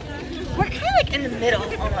 We're kind of like in the middle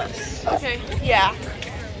almost. Okay. Yeah.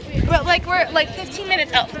 But like we're like 15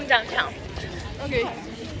 minutes out from downtown. Okay.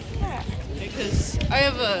 Because I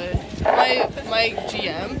have my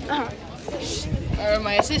GM, or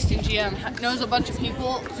my assistant GM knows a bunch of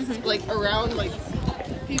people like around like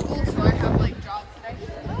people, so I have like job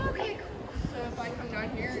connections. Oh, okay, cool. So if I come down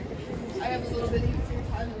here, I have a little bit easier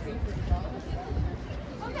time looking for a job.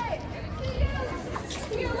 Okay.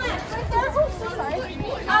 To your left, right there. Oh, so sorry.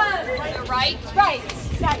 Right? Right.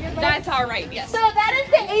 Is that your left? That's all right, yes. So that is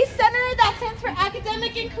the ACE Center. That stands for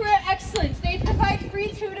Academic and Career Excellence. They provide free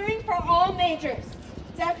tutoring for all majors.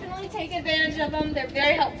 Definitely take advantage of them. They're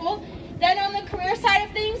very helpful. Then on the career side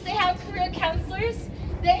of things, they have career counselors.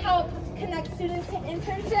 They help connect students to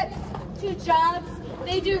internships, to jobs.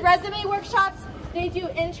 They do resume workshops. They do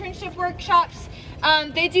internship workshops.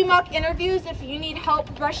 They do mock interviews if you need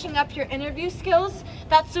help brushing up your interview skills.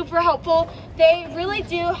 That's super helpful. They really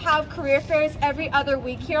do have career fairs every other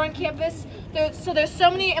week here on campus. So there's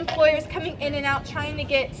so many employers coming in and out trying to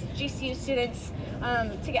get GCU students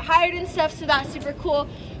to get hired and stuff, so that's super cool.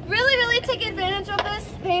 Really take advantage of this.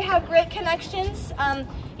 They have great connections.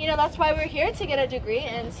 You know, that's why we're here, to get a degree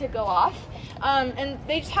and to go off. And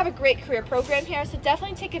they just have a great career program here, so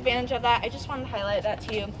definitely take advantage of that. I just wanted to highlight that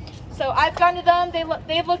to you. So I've gone to them.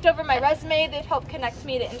 They've looked over my resume. They've helped connect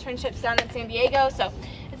me to internships down in San Diego, so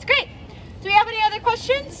it's great. Do we have any other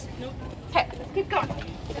questions? Nope. Okay, let's keep going.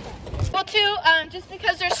 Well, too, just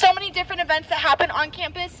because there's so many different events that happen on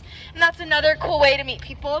campus, and that's another cool way to meet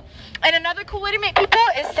people. And another cool way to meet people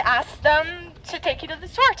is to ask them to take you to the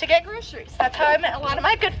store to get groceries. That's how I met a lot of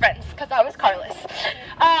my good friends, because I was carless.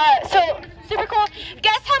 So, super cool.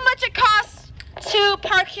 Guess how much it costs to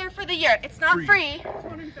park here for the year? It's not free,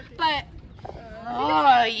 but,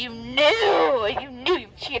 oh, you knew, you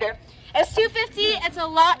cheater. It's $250. It's a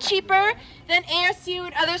lot cheaper than ASU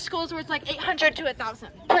and other schools where it's like $800 to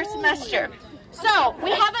 $1,000 per semester. So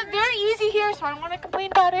we have it very easy here, so I don't want to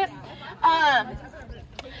complain about it.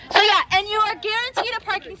 So yeah, and you are guaranteed a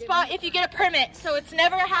parking spot if you get a permit. So it's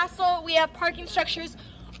never a hassle. We have parking structures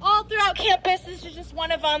all throughout campus. This is just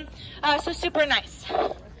one of them. So super nice.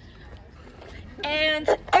 And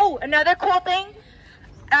oh, another cool thing.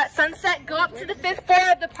 At sunset, go up to the 5th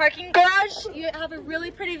floor of the parking garage. You have a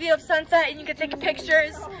really pretty view of sunset and you can take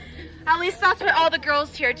pictures. At least that's what all the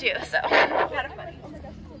girls here do, so kind of funny.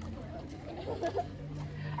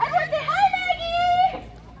 Everyone say hi, Maggie!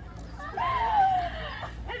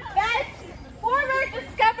 Best former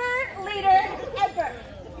Discover leader ever.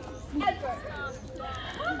 Ever.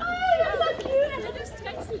 Oh, you're so cute. I just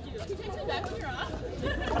texted you. You texted back when you're off.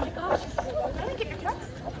 Oh my gosh. I didn't get your truck.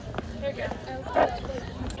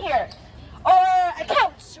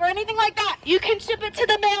 like that, you can ship it to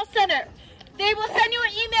the mail center. They will send you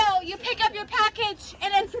an email, you pick up your package,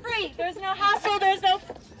 and it's free. There's no hassle, there's no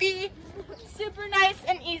fee. Super nice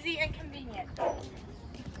and easy and convenient.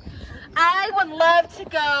 I would love to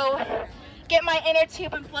go get my inner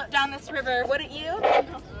tube and float down this river, wouldn't you?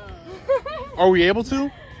 Are we able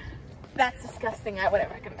to? That's disgusting, I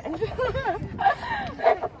wouldn't recommend.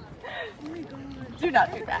 Do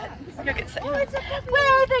not do that. You'll get sick. Where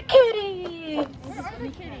are the kitties? Where are the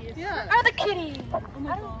kitties? Yeah. Where are the kitties? Oh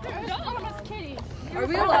my god. Are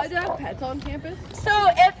we allowed to have pets on campus? So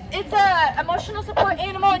if it's a emotional support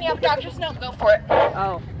animal and you have doctor's note, go for it.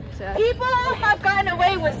 Oh. People have gotten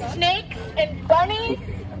away with snakes and bunnies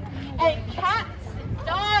and cats and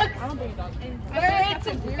dogs and birds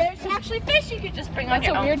and there's actually fish you could just bring on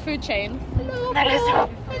your own. That's a weird food chain. Hello. That is.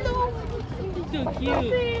 Hello. So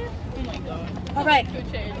cute. Oh my god. All right.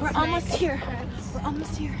 We're almost here. We're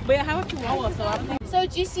almost here. Wait, how about Chihuahua? So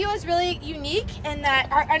GCU is really unique in that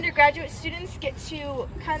our undergraduate students get to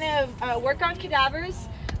kind of work on cadavers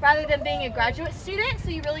rather than being a graduate student. So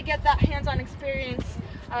you really get that hands-on experience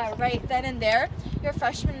right then and there, your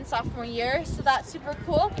freshman and sophomore year. So that's super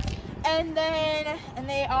cool. And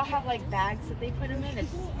they all have like bags that they put them in.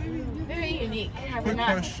 It's very unique. Quick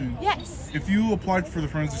question. Yes. If you applied for the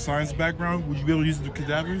forensic science background, would you be able to use the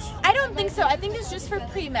cadavers? I don't think so. I think it's just for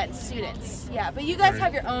pre-med students. Yeah, but you guys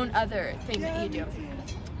have your own other thing that you do.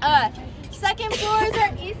 Second floor is our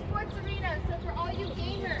esports arena. So for all you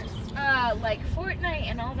gamers, like Fortnite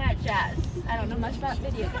and all that jazz. I don't know much about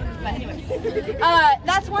video games, but anyway.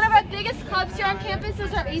 That's one of our biggest clubs here on campus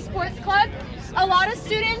is our esports club. A lot of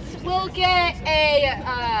students will get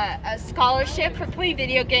a scholarship for playing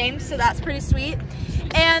video games, so that's pretty sweet.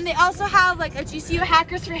 And they also have like a GCU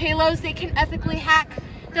Hackers for Halos. They can ethically hack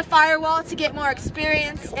the firewall to get more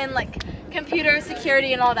experience in like computer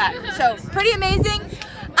security and all that. So pretty amazing.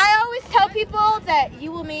 I always tell people that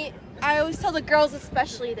you will meet, I always tell the girls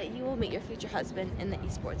especially that you will meet your future husband in the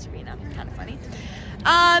esports arena. Kind of funny.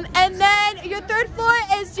 And then your third floor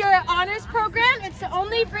is your honors program. It's the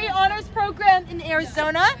only free honors program in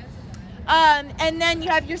Arizona. And then you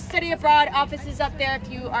have your study abroad offices up there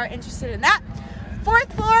if you are interested in that.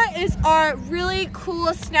 Fourth floor is our really cool,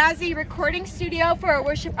 snazzy recording studio for our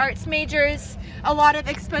worship arts majors. A lot of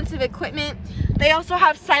expensive equipment. They also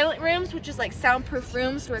have silent rooms, which is like soundproof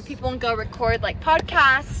rooms where people can go record like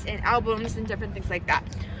podcasts and albums and different things like that.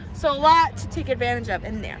 So a lot to take advantage of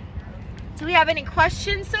in there. Do we have any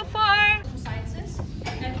questions so far? Sciences.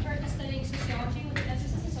 I'm currently studying sociology with an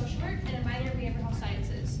emphasis in social work and a minor in behavioral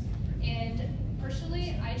sciences. And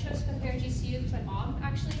personally, I chose to compare GCU because my mom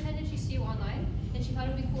actually attended GCU online, and she thought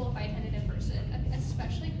it would be cool if I attended in person,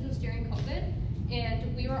 especially because it was during COVID,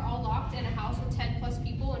 and we were all locked in a house with 10 plus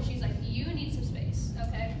people, and she's like, you need some space,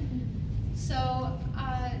 okay? So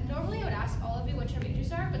normally I would ask all of you what your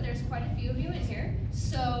majors are, but there's quite a few of you in here.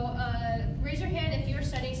 So raise your hand if you're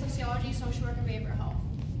studying sociology, social work, or behavioral health.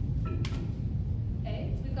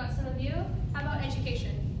 Okay, we've got some of you. How about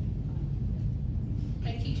education?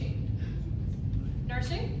 Like teaching?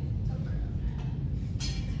 Nursing?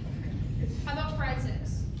 How about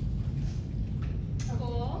forensics?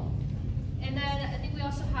 Cool. And then I think we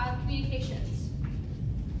also have communications.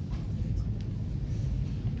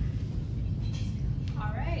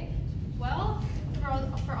 All right. Well,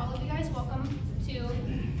 for all of you guys, welcome to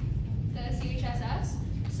the CHSS.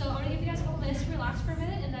 So I'm going to give you guys a couple minutes to relax for a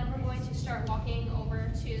minute, and then we're going to start walking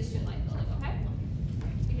over to the student life building, okay?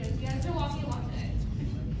 Because you guys have been walking a lot today.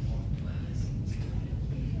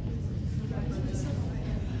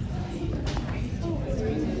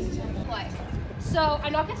 So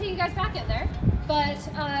I'm not going to take you guys back in there, but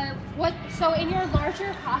so in your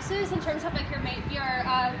larger classes, in terms of like your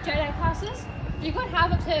gen ed classes, you could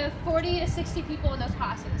have up to 40 to 60 people in those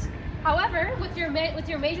classes. However, with your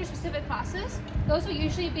major specific classes, those will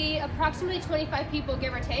usually be approximately 25 people,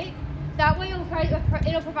 give or take. That way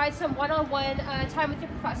it'll provide some one-on-one time with your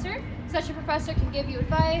professor, so that your professor can give you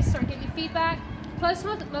advice or give you feedback. Plus,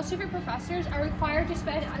 most of your professors are required to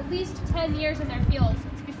spend at least 10 years in their field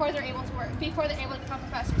before they're able to become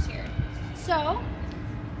professors here. So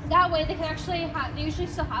that way they can actually they usually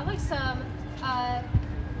still have like some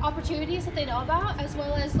opportunities that they know about, as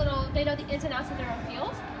well as they know the ins and outs of their own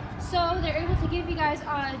field. So they're able to give you guys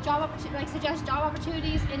suggest job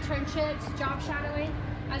opportunities, internships, job shadowing,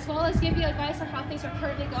 as well as give you advice on how things are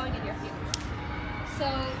currently going in your field. So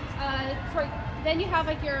then you have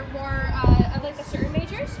like your more of like the certain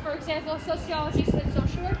majors. For example, sociology and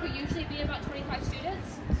social work will usually be about 25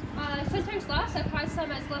 students. Sometimes less. I've had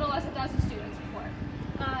some as little as 1,000 students before.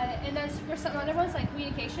 And then for some other ones like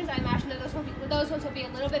communications, I imagine that those ones will be a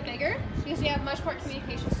little bit bigger because we have much more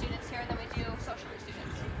communication students here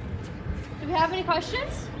Do we have any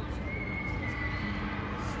questions?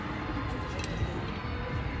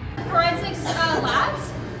 Forensics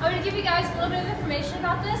labs. I'm going to give you guys a little bit of information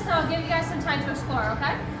about this, and I'll give you guys some time to explore,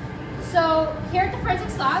 okay? So here at the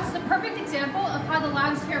Forensics Labs is a perfect example of how the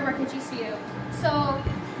labs here work at GCU. So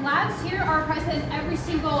labs here are present in every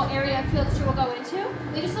single area of field that you will go into.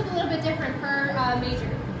 They just look a little bit different per major.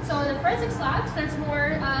 So in the Forensics Labs, there's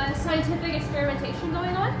more scientific experimentation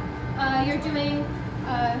going on. You're doing,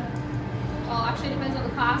 well, actually it depends on the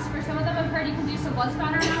class. For some of them, I've heard you can do some blood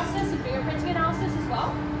spatter analysis and fingerprinting analysis as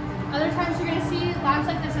well. Other times you're going to see labs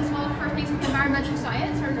like this as well for things like environmental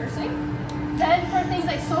science or nursing. Then for things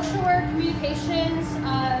like social work, communications,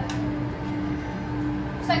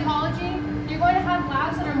 psychology, you're going to have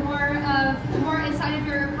labs that are more inside of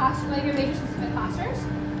your class, like your major specific classrooms.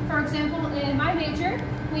 For example, in my major,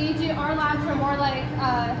 our labs are more like,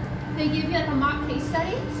 they give you like a mock case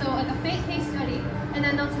study, so like a fake case study, and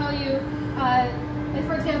then they'll tell you, like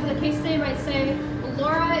for example, the case study might say,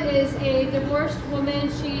 Laura is a divorced woman,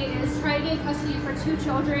 she is trying to get custody for 2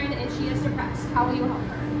 children, and she is depressed. How will you help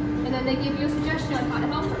her? And then they give you a suggestion on how to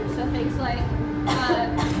help her. So things like,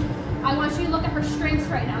 I want you to look at her strengths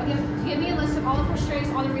right now. Give me a list of all of her strengths,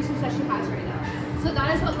 all the resources that she has right now. So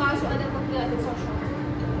that is what labs will end up looking like in social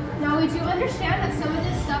work. Now we do understand that some of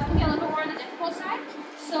this stuff can get a little bit more on the difficult side.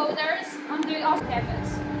 So there's also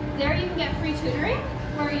campus. There you can get free tutoring,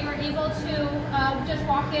 where you are able to just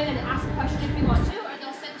walk in and ask a question if you want to, or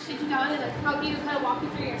they'll sit you down and help you kind of walk you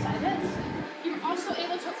through your assignments. You're also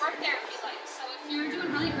able to work there if you like. So if you're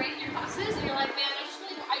doing really great in your classes and you're like, man,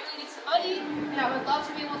 I really need some money and I would love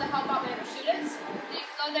to be able to help out my other students, then you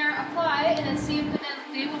can go there, apply, and then see if then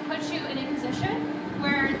they will put you in a position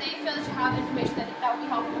where they feel that you have information that will be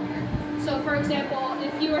helpful here. So for example,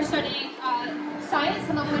 if you are studying science,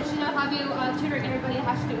 then they'll put you to have you tutoring everybody that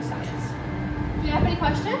has to do with science. Do you have any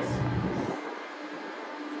questions?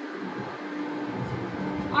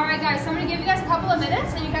 Alright guys, so I'm going to give you guys a couple of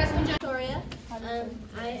minutes and you guys can just... Victoria.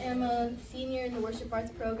 I am a senior in the Worship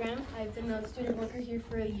Arts program. I've been a student worker here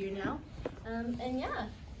for a year now. And yeah,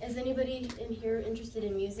 is anybody in here interested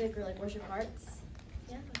in music or like worship arts?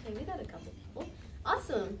 Yeah, okay, we got a couple people.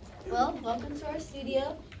 Awesome. Well, welcome to our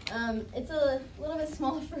studio. It's a little bit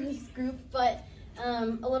small for this group, but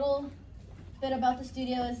a little bit about the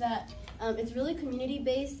studio is that it's really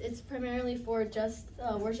community-based. It's primarily for just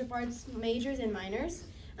worship arts majors and minors.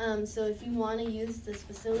 So if you want to use this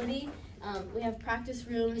facility, we have practice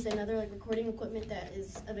rooms and other like recording equipment that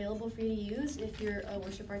is available for you to use if you're a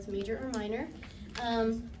worship arts major or minor.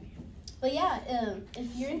 But yeah,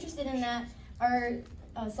 if you're interested in that, our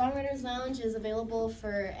Songwriters Lounge is available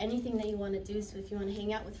for anything that you want to do. So if you want to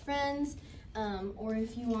hang out with friends, or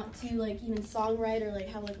if you want to like even songwrite or like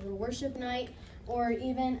have like a little worship night, or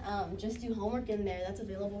even just do homework in there, that's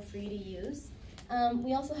available for you to use.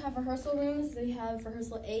 We also have rehearsal rooms. We have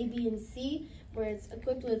rehearsal A, B, and C, where it's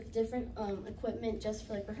equipped with different equipment just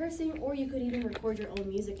for like rehearsing, or you could even record your own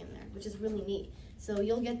music in there, which is really neat. So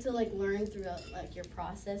you'll get to like learn throughout like your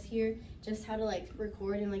process here, just how to like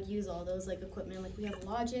record and like use all those like equipment. Like we have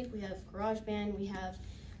Logic, we have GarageBand, we have,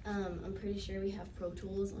 I'm pretty sure we have Pro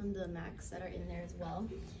Tools on the Macs that are in there as well.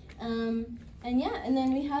 And yeah, and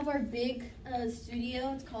then we have our big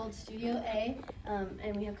studio. It's called Studio A,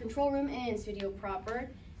 and we have control room A and studio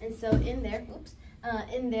proper. And so in there,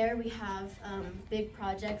 in there we have big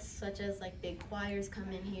projects such as like big choirs come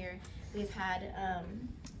in here. We've had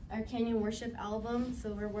our Canyon Worship album,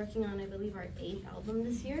 so we're working on, I believe, our 8th album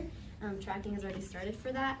this year. Tracking has already started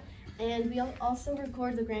for that. And we also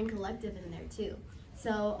record the Grand Collective in there too.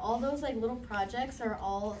 So all those like little projects are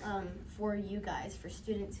all for you guys, for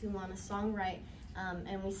students who want to songwrite,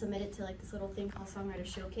 and we submit it to like this little thing called Songwriter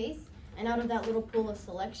Showcase. And out of that little pool of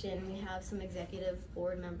selection, we have some executive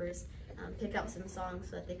board members pick out some songs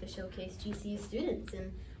so that they could showcase GCU students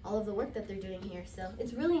and all of the work that they're doing here. So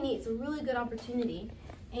it's really neat. It's a really good opportunity.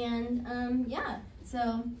 And yeah,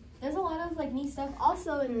 so there's a lot of like neat stuff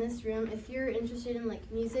also in this room. If you're interested in like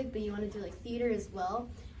music, but you want to do like theater as well,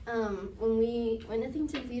 when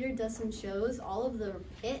Ithington Theater does some shows, all of the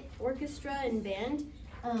pit orchestra and band,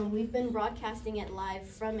 we've been broadcasting it live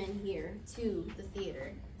from in here to the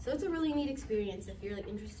theater. So it's a really neat experience if you're like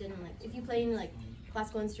interested in like, if you play any like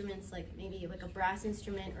classical instruments, like maybe like a brass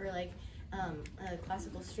instrument or like a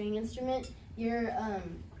classical string instrument, you're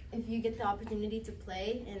if you get the opportunity to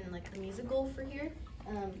play in like the musical for here,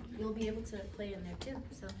 you'll be able to play in there too.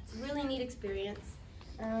 So it's a really neat experience.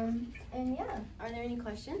 And yeah, are there any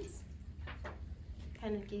questions?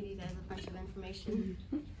 Kind of gave you guys a bunch of information.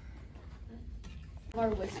 Our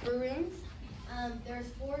whisper rooms. There's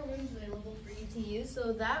 4 rooms available for you to use.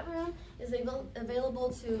 So that room is available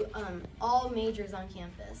to all majors on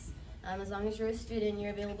campus. As long as you're a student, you're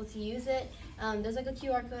available to use it. There's like a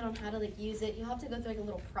QR code on how to use it. You have to go through like a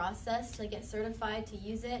little process to get certified to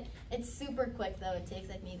use it. It's super quick though. It takes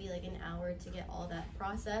like maybe like an hour to get all that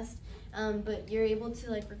processed. But you're able to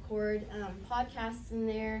like record podcasts in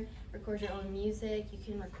there, record your own music. You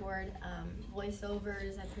can record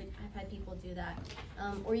voiceovers. I've had people do that.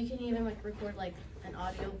 Or you can even like record like an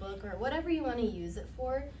audiobook or whatever you want to use it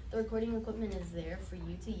for. The recording equipment is there for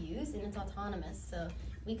you to use, and it's autonomous. So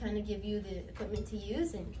we kind of give you the equipment to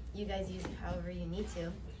use, and you guys use it however you need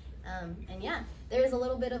to. And yeah, there's a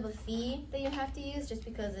little bit of a fee that you have to use just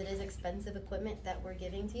because it is expensive equipment that we're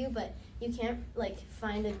giving to you, but you can't like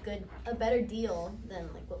find a better deal than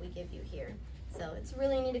like what we give you here. So it's a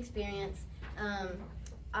really neat experience.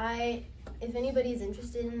 If anybody's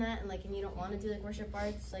interested in that and you don't want to do like worship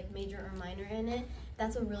arts, like major or minor in it,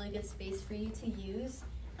 that's a really good space for you to use.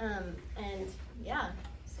 And yeah,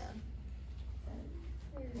 so.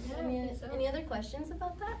 Any other questions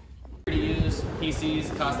about that? To use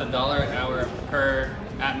PCs cost $1 an hour per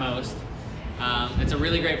at most. It's a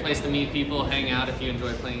really great place to meet people, hang out if you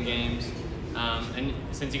enjoy playing games. And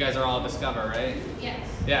since you guys are all Discover, right? Yes.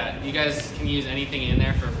 Yeah, you guys can use anything in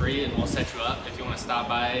there for free and we'll set you up. If you want to stop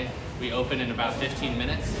by, we open in about 15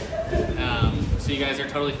 minutes. So you guys are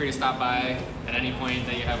totally free to stop by at any point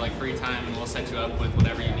that you have like free time, and we'll set you up with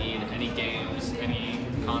whatever you need, any games, any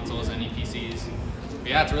consoles, any PCs. But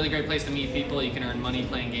yeah, it's a really great place to meet people. You can earn money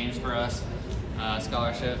playing games for us,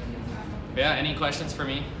 scholarship. But yeah, any questions for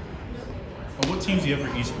me? What teams do you have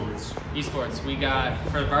for esports? Esports, we got,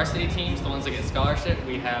 for the varsity teams, the ones that get scholarship,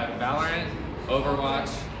 we have Valorant,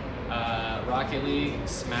 Overwatch, Rocket League,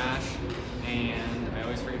 Smash, and I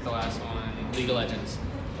always forget the last one, League of Legends.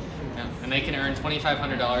 Yeah. And they can earn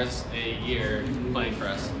 $2,500 a year playing for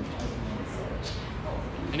us.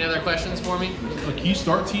 Any other questions for me? Can you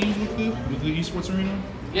start teams with the esports arena?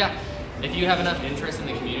 Yeah. If you have enough interest in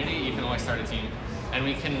the community, you can always start a team. And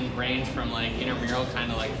we can range from like intramural, kind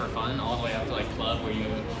of like for fun, all the way up to like club where you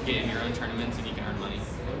get in your own tournaments and you can earn money.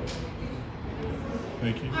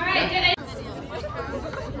 Thank you. All right, yeah.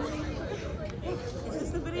 Is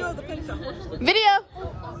this the video of the picture? Video.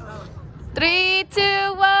 3, 2,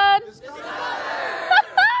 1.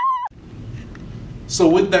 So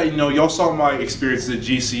with that, y'all saw my experiences at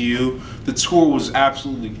GCU. The tour was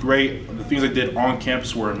absolutely great. The things I did on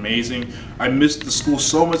campus were amazing. I missed the school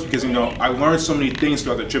so much because, I learned so many things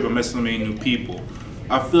throughout the trip. I met so many new people.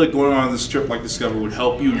 I feel like going on this trip like Discover would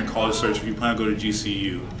help you in your college search if you plan to go to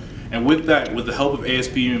GCU. And with that, with the help of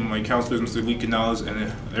ASP and my counselors, Mr. Lee Canales,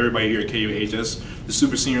 and everybody here at KUHS, the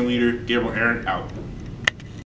super senior leader, Gabriel Arrant, out.